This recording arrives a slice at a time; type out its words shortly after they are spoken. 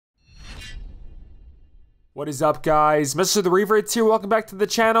What is up, guys? Mr. TheRevertz here. Welcome back to the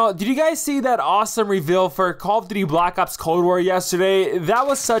channel. Did you guys see that awesome reveal for Call of Duty Black Ops Cold War yesterday? That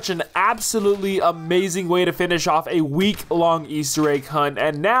was such an absolutely amazing way to finish off a week-long Easter egg hunt.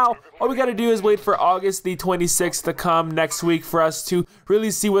 And now, all we gotta do is wait for August the 26th to come next week for us to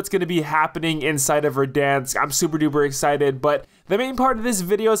really see what's gonna be happening inside of Verdansk. I'm super duper excited, but the main part of this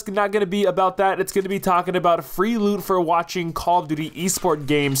video is not going to be about that. It's going to be talking about free loot for watching Call of Duty esport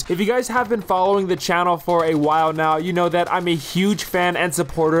games. If you guys have been following the channel for a while now, you know that I'm a huge fan and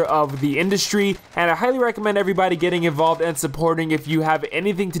supporter of the industry, and I highly recommend everybody getting involved and supporting if you have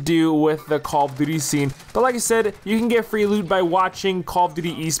anything to do with the Call of Duty scene. But like I said, you can get free loot by watching Call of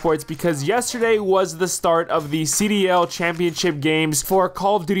Duty esports, because yesterday was the start of the CDL championship games for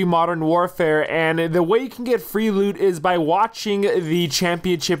Call of Duty Modern Warfare, and the way you can get free loot is by watching the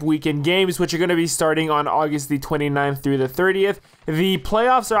championship weekend games, which are going to be starting on August the 29th through the 30th. The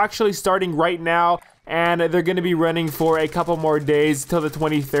playoffs are actually starting right now, and they're going to be running for a couple more days till the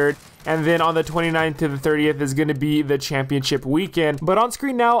 23rd. And then on the 29th to the 30th is going to be the championship weekend. But on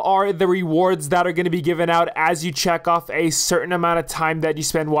screen now are the rewards that are going to be given out as you check off a certain amount of time that you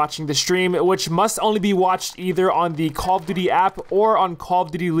spend watching the stream, which must only be watched either on the Call of Duty app or on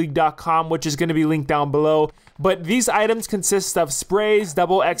CallOfDutyLeague.com, which is going to be linked down below. But these items consist of sprays,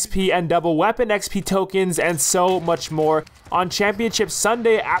 double XP and double weapon XP tokens, and so much more. On Championship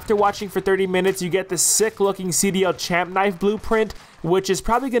Sunday, after watching for 30 minutes, you get the sick looking CDL champ knife blueprint, which is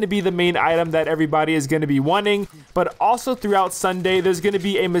probably going to be the main item that everybody is going to be wanting. But also throughout Sunday, there's going to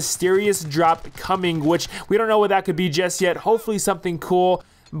be a mysterious drop coming, which we don't know what that could be just yet. Hopefully something cool.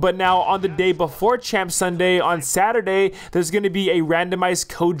 But now on the day before Champ Sunday, on Saturday, there's going to be a randomized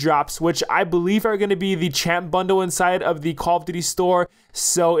code drops, which I believe are going to be the Champ bundle inside of the Call of Duty store.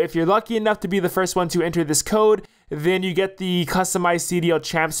 So if you're lucky enough to be the first one to enter this code, then you get the customized CDL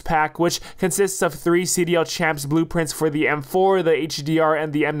Champs pack, which consists of 3 CDL Champs blueprints for the M4, the HDR,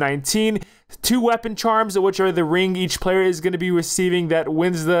 and the M19. 2 weapon charms, which are the ring each player is going to be receiving that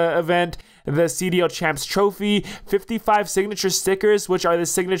wins the event, the CDL Champs trophy, 55 signature stickers, which are the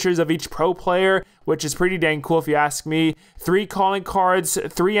signatures of each pro player, which is pretty dang cool if you ask me, 3 calling cards,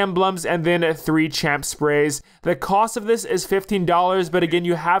 3 emblems, and then 3 champ sprays. The cost of this is $15, but again,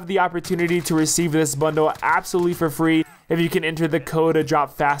 you have the opportunity to receive this bundle absolutely for free if you can enter the code to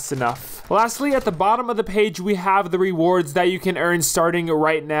drop fast enough. Lastly, at the bottom of the page, we have the rewards that you can earn starting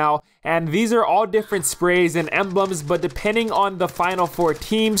right now. And these are all different sprays and emblems, but depending on the final 4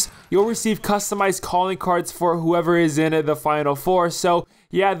 teams, you'll receive customized calling cards for whoever is in the final 4. So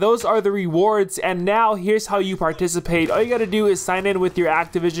yeah, those are the rewards. And now here's how you participate. All you gotta do is sign in with your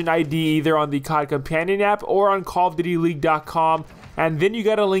Activision ID either on the COD Companion app or on CallOfDutyLeague.com. And then you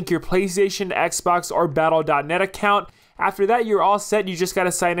gotta link your PlayStation, Xbox, or Battle.net account. After that, you're all set. You just got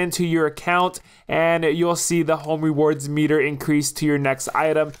to sign into your account and you'll see the home rewards meter increase to your next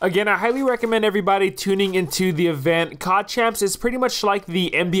item. Again, I highly recommend everybody tuning into the event. COD Champs is pretty much like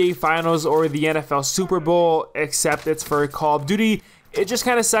the NBA Finals or the NFL Super Bowl, except it's for Call of Duty. It just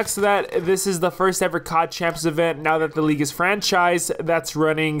kind of sucks that this is the first ever COD Champs event now that the league is franchised that's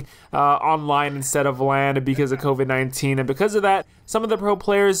running online instead of LAN because of COVID-19. And because of that, some of the pro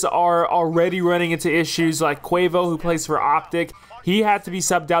players are already running into issues, like Quavo, who plays for Optic. He had to be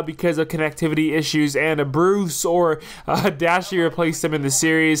subbed out because of connectivity issues, and Bruce or Dashy replaced him in the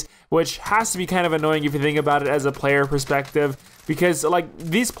series, which has to be kind of annoying if you think about it as a player perspective, because like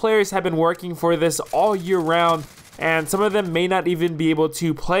these players have been working for this all year round, and some of them may not even be able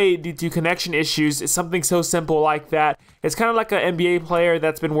to play due to connection issues. It's something so simple like that. It's kind of like an NBA player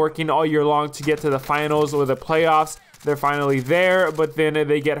that's been working all year long to get to the finals or the playoffs. They're finally there, but then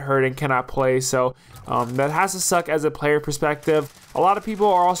they get hurt and cannot play. So that has to suck as a player perspective. A lot of people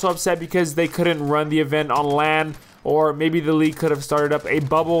are also upset because they couldn't run the event on LAN, or maybe the league could have started up a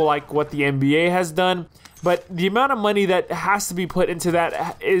bubble like what the NBA has done. But the amount of money that has to be put into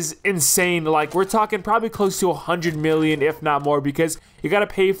that is insane. Like, we're talking probably close to 100 million, if not more, because you got to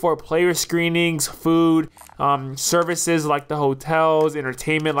pay for player screenings, food, services like the hotels,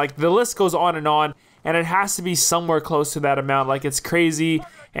 entertainment, like the list goes on, and it has to be somewhere close to that amount. Like, it's crazy.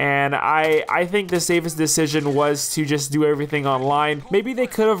 And I think the safest decision was to just do everything online. Maybe they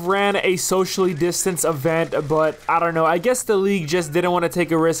could have ran a socially distanced event, but I don't know. I guess the league just didn't want to take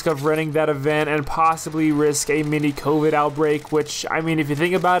a risk of running that event and possibly risk a mini COVID outbreak, which, I mean, if you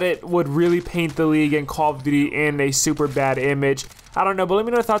think about it, would really paint the league and Call of Duty in a super bad image. I don't know, but let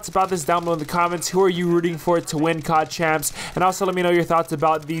me know your thoughts about this down below in the comments. Who are you rooting for to win COD Champs? And also let me know your thoughts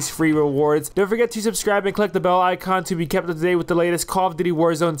about these free rewards. Don't forget to subscribe and click the bell icon to be kept up to date with the latest Call of Duty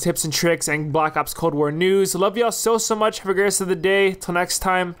Warzone tips and tricks and Black Ops Cold War news. Love y'all so much. Have a great rest of the day. Till next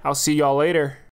time, I'll see y'all later.